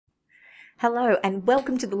Hello and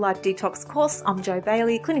welcome to the Life Detox course. I'm Jo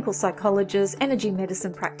Bailey, clinical psychologist, energy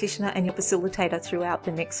medicine practitioner and your facilitator throughout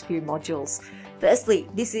the next few modules. Firstly,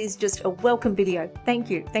 this is just a welcome video. Thank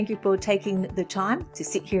you. Thank you for taking the time to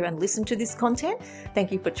sit here and listen to this content.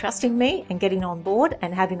 Thank you for trusting me and getting on board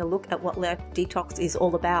and having a look at what Life Detox is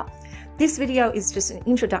all about. This video is just an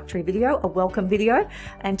introductory video, a welcome video,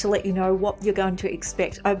 and to let you know what you're going to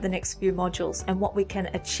expect over the next few modules and what we can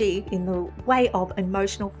achieve in the way of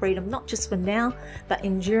emotional freedom, not just for now, but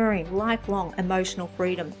enduring, lifelong emotional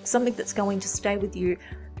freedom, something that's going to stay with you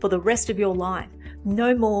for the rest of your life.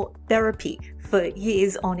 No more therapy for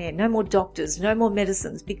years on end, no more doctors, no more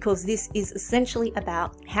medicines, because this is essentially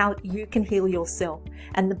about how you can heal yourself,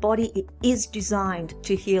 and the body, it is designed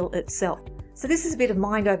to heal itself. So this is a bit of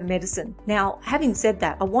mind over medicine. Now, having said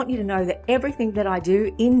that, I want you to know that everything that I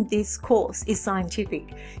do in this course is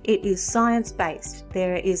scientific. It is science-based.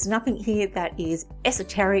 There is nothing here that is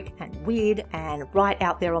esoteric and weird and right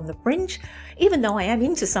out there on the fringe. Even though I am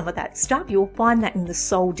into some of that stuff, you'll find that in the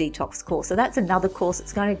Soul Detox course. So that's another course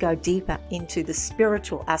that's going to go deeper into the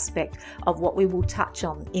spiritual aspect of what we will touch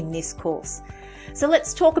on in this course. So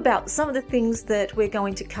let's talk about some of the things that we're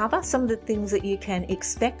going to cover, some of the things that you can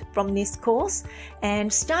expect from this course.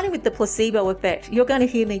 And starting with the placebo effect, you're going to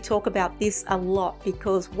hear me talk about this a lot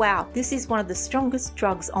because, wow, this is one of the strongest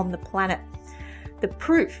drugs on the planet. The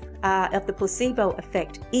proof of the placebo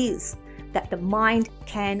effect is that the mind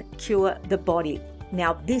can cure the body.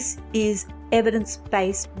 Now, this is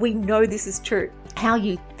evidence-based. We know this is true. How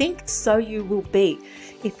you think, so you will be.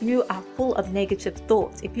 If you are full of negative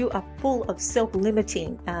thoughts, if you are full of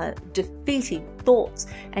self-limiting, defeating thoughts,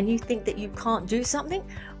 and you think that you can't do something,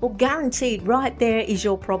 well, guaranteed right there is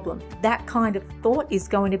your problem. That kind of thought is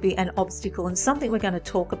going to be an obstacle and something we're going to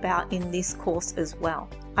talk about in this course as well.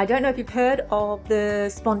 I don't know if you've heard of the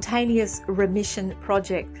Spontaneous Remission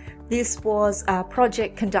Project. This was a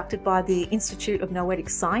project conducted by the Institute of Noetic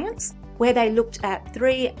Science, where they looked at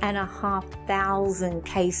 3,500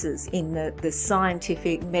 cases in the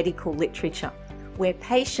scientific medical literature, where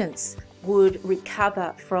patients would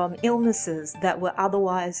recover from illnesses that were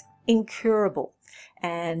otherwise incurable,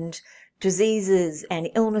 and diseases and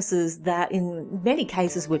illnesses that in many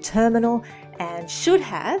cases were terminal and should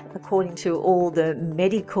have, according to all the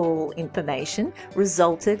medical information,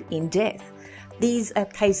 resulted in death. These are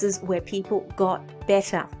cases where people got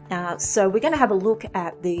better. So we're going to have a look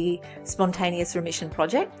at the Spontaneous Remission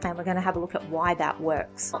Project, and we're going to have a look at why that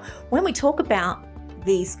works. When we talk about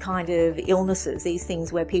these kind of illnesses, these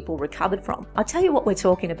things where people recovered from, I'll tell you what we're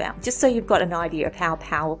talking about, just so you've got an idea of how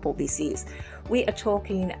powerful this is. We are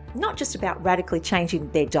talking not just about radically changing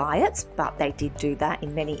their diets, but they did do that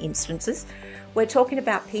in many instances. We're talking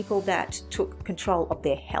about people that took control of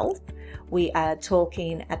their health. We are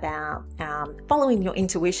talking about following your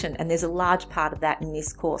intuition, and there's a large part of that in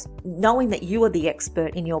this course. Knowing that you are the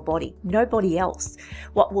expert in your body, nobody else.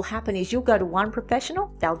 What will happen is you'll go to one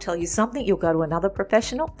professional, they'll tell you something, you'll go to another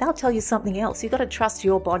professional, they'll tell you something else. You've got to trust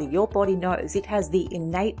your body. Your body knows. It has the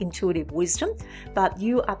innate intuitive wisdom, but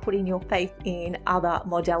you are putting your faith in other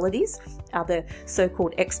modalities, other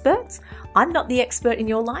so-called experts. I'm not the expert in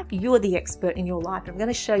your life, you are the expert in your life. I'm going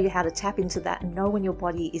to show you how to tap into that and know when your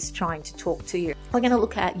body is trying to talk to you. We're going to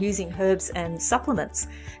look at using herbs and supplements,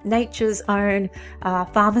 nature's own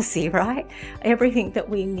pharmacy, right? Everything that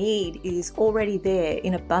we need is already there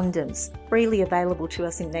in abundance, freely available to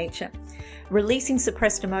us in nature. Releasing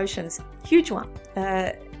suppressed emotions, huge one.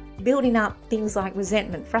 Building up things like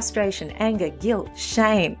resentment, frustration, anger, guilt,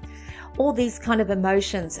 shame. All these kind of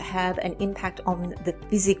emotions have an impact on the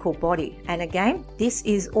physical body. And again, this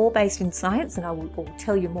is all based in science, and I will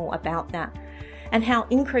tell you more about that. And how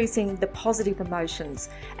increasing the positive emotions.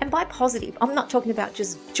 And by positive, I'm not talking about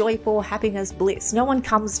just joyful, happiness, bliss. No one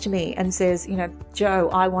comes to me and says, you know, Jo,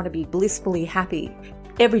 I want to be blissfully happy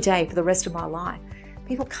every day for the rest of my life.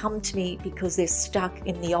 People come to me because they're stuck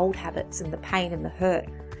in the old habits and the pain and the hurt.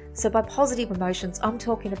 So by positive emotions, I'm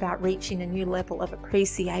talking about reaching a new level of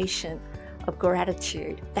appreciation, of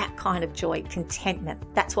gratitude, that kind of joy, contentment.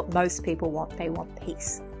 That's what most people want. They want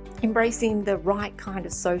peace. Embracing the right kind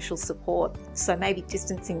of social support. So maybe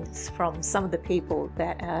distancing from some of the people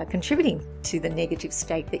that are contributing to the negative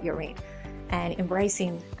state that you're in, and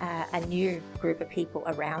embracing a new group of people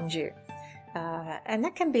around you. And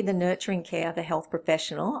that can be the nurturing care of a health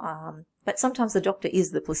professional, but sometimes the doctor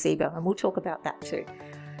is the placebo, and we'll talk about that too.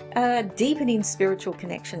 Deepening spiritual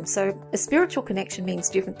connection. So a spiritual connection means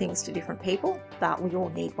different things to different people, but we all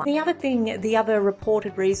need one. The other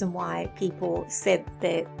reported reason why people said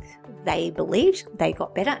that they believed they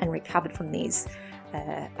got better and recovered from these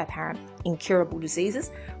apparent incurable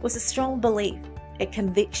diseases was a strong belief a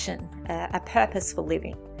conviction, a purpose for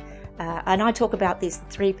living. And I talk about these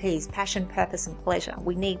 3 Ps: passion, purpose, and pleasure.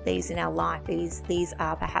 We need these in our life. These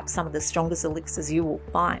are perhaps some of the strongest elixirs you will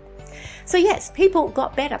find. So yes, people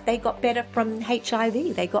got better. They got better from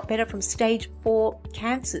HIV. They got better from stage 4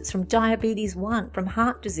 cancers, from diabetes 1, from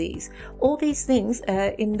heart disease. All these things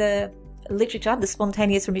in the literature, the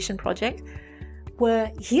Spontaneous Remission Project, were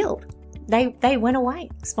healed. They went away.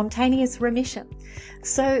 Spontaneous remission.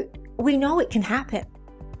 So we know it can happen.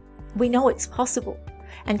 We know it's possible.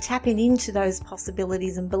 And tapping into those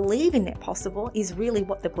possibilities and believing they're possible is really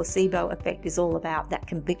what the placebo effect is all about, that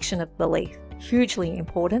conviction of belief. Hugely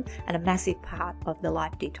important and a massive part of the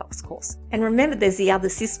Life Detox course. And remember, there's the other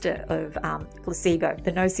sister of placebo,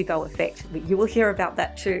 the nocebo effect. You will hear about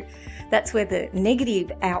that too. That's where the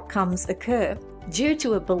negative outcomes occur due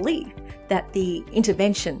to a belief that the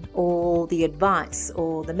intervention or the advice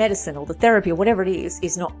or the medicine or the therapy or whatever it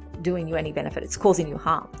is not doing you any benefit. It's causing you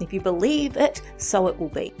harm. If you believe it, so it will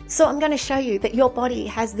be. So I'm going to show you that your body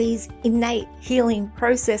has these innate healing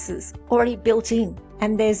processes already built in,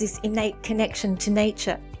 and there's this innate connection to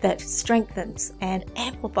nature that strengthens and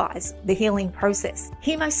amplifies the healing process.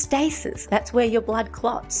 Hemostasis, that's where your blood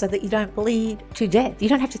clots so that you don't bleed to death. You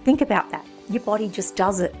don't have to think about that. Your body just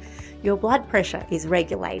does it. Your blood pressure is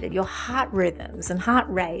regulated, your heart rhythms and heart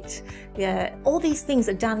rate, all these things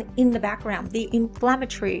are done in the background. The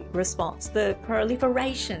inflammatory response, the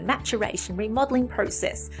proliferation, maturation, remodeling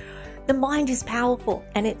process. The mind is powerful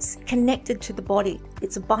and it's connected to the body.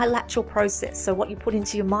 It's a bilateral process. So what you put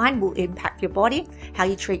into your mind will impact your body. How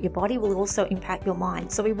you treat your body will also impact your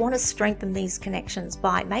mind. So we want to strengthen these connections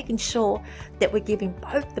by making sure that we're giving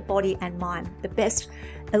both the body and mind the best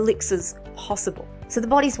elixirs possible. So the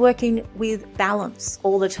body's working with balance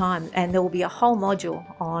all the time, and there will be a whole module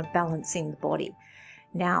on balancing the body.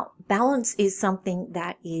 Now, balance is something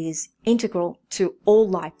that is integral to all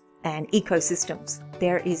life and ecosystems.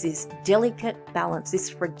 There is this delicate balance, this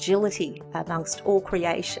fragility amongst all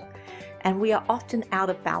creation, and we are often out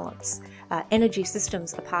of balance. Energy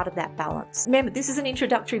systems are part of that balance. Remember, this is an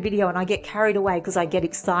introductory video and I get carried away because I get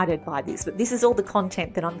excited by this, but this is all the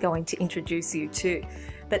content that I'm going to introduce you to.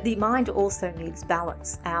 But the mind also needs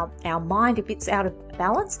balance. Our mind, if it's out of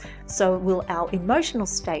balance, so will our emotional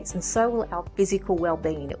states and so will our physical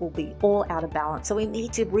well-being. It will be all out of balance. So we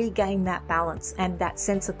need to regain that balance and that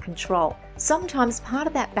sense of control. Sometimes part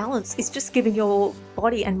of that balance is just giving your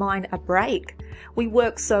body and mind a break. We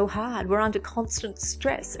work so hard. We're under constant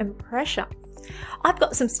stress and pressure. I've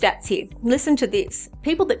got some stats here. Listen to this.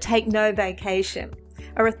 People that take no vacation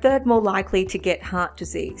are a third more likely to get heart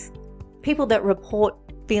disease. People that report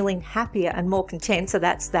feeling happier and more content, so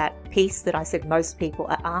that's that peace that I said most people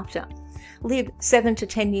are after, live 7 to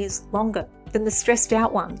 10 years longer than the stressed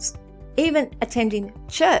out ones. Even attending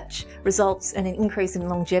church results in an increase in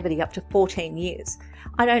longevity up to 14 years.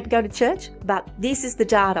 I don't go to church, but this is the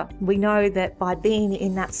data. We know that by being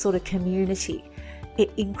in that sort of community,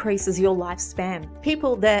 it increases your lifespan.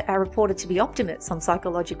 People that are reported to be optimists on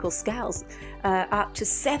psychological scales are up to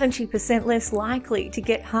 70% less likely to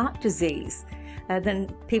get heart disease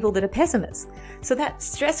than people that are pessimists. So that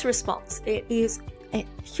stress response, it is a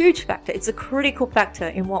huge factor. It's a critical factor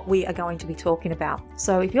in what we are going to be talking about.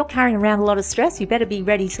 So if you're carrying around a lot of stress, you better be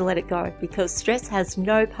ready to let it go, because stress has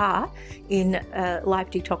no part in a Life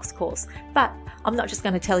Detox course. But I'm not just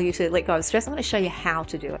going to tell you to let go of stress, I'm going to show you how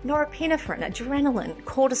to do it. Norepinephrine, adrenaline,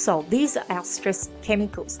 cortisol, these are our stress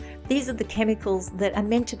chemicals. These are the chemicals that are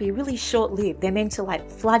meant to be really short-lived. They're meant to like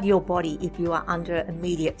flood your body if you are under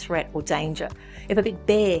immediate threat or danger. If a big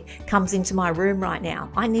bear comes into my room right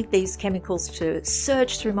now, I need these chemicals to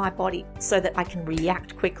surge through my body so that I can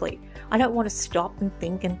react quickly. I don't want to stop and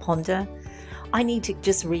think and ponder. I need to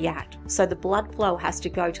just react. So the blood flow has to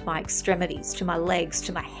go to my extremities, to my legs,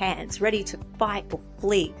 to my hands, ready to fight or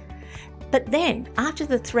flee. But then after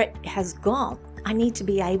the threat has gone, I need to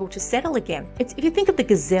be able to settle again. If you think of the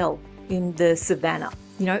gazelle in the savannah,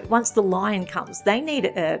 you know, once the lion comes, they need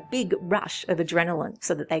a big rush of adrenaline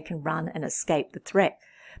so that they can run and escape the threat.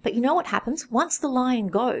 But you know what happens? Once the lion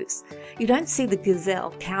goes, you don't see the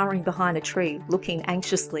gazelle cowering behind a tree, looking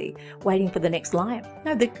anxiously, waiting for the next lion.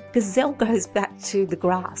 No, the gazelle goes back to the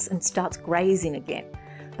grass and starts grazing again.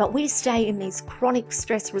 But we stay in these chronic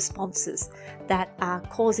stress responses that are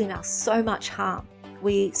causing us so much harm.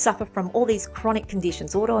 We suffer from all these chronic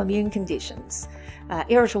conditions, autoimmune conditions,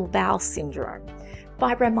 irritable bowel syndrome,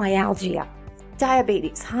 fibromyalgia,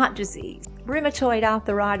 diabetes, heart disease, rheumatoid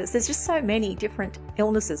arthritis. There's just so many different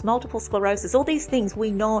illnesses, multiple sclerosis. All these things we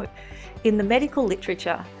know in the medical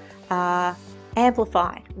literature are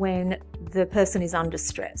amplified when the person is under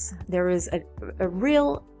stress. There is a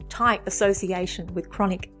real tight association with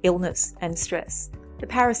chronic illness and stress. The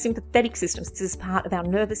parasympathetic system, this is part of our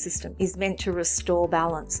nervous system, is meant to restore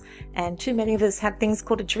balance. And too many of us have things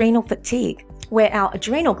called adrenal fatigue, where our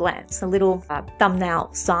adrenal glands, a little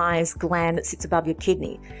thumbnail-sized gland that sits above your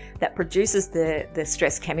kidney that produces the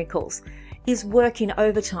stress chemicals, is working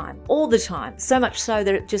overtime all the time, so much so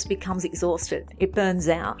that it just becomes exhausted. It burns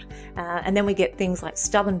out. And then we get things like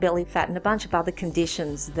stubborn belly fat and a bunch of other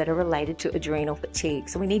conditions that are related to adrenal fatigue.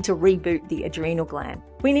 So we need to reboot the adrenal gland.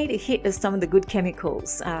 We need a hit of some of the good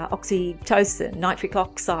chemicals, oxytocin, nitric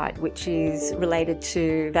oxide, which is related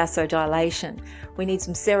to vasodilation. We need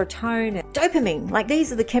some serotonin, dopamine. Like,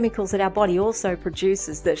 these are the chemicals that our body also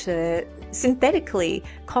produces that are synthetically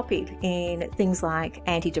copied in things like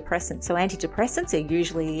antidepressants. So antidepressants are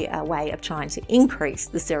usually a way of trying to increase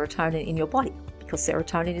the serotonin in your body, because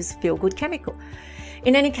serotonin is a feel-good chemical.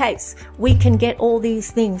 In any case, we can get all these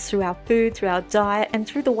things through our food, through our diet, and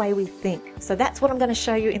through the way we think. So that's what I'm going to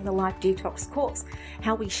show you in the Life Detox course,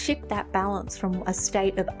 how we shift that balance from a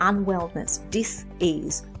state of unwellness,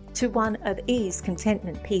 dis-ease, to one of ease,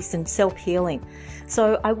 contentment, peace, and self-healing.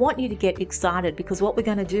 So I want you to get excited, because what we're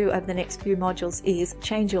going to do over the next few modules is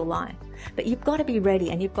change your life. But you've got to be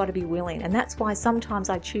ready and you've got to be willing. And that's why sometimes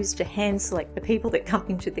I choose to hand select the people that come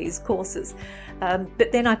into these courses.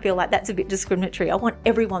 But then I feel like that's a bit discriminatory. I want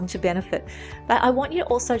everyone to benefit. But I want you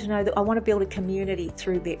also to know that I want to build a community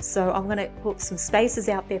through this. So I'm going to put some spaces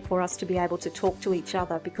out there for us to be able to talk to each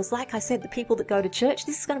other. Because like I said, the people that go to church,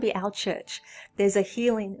 this is going to be our church. There's a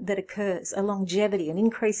healing that occurs, a longevity, an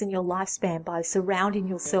increase in your lifespan by surrounding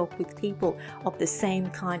yourself with people of the same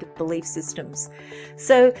kind of belief systems.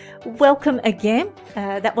 So welcome again.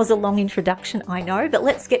 That was a long introduction, I know, but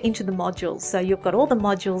let's get into the modules. So you've got all the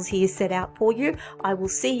modules here set out for you. I will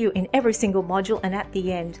see you in every single module and at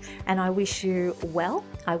the end. And I wish you well,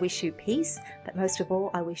 I wish you peace, but most of all,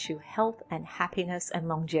 I wish you health and happiness and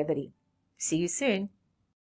longevity. See you soon.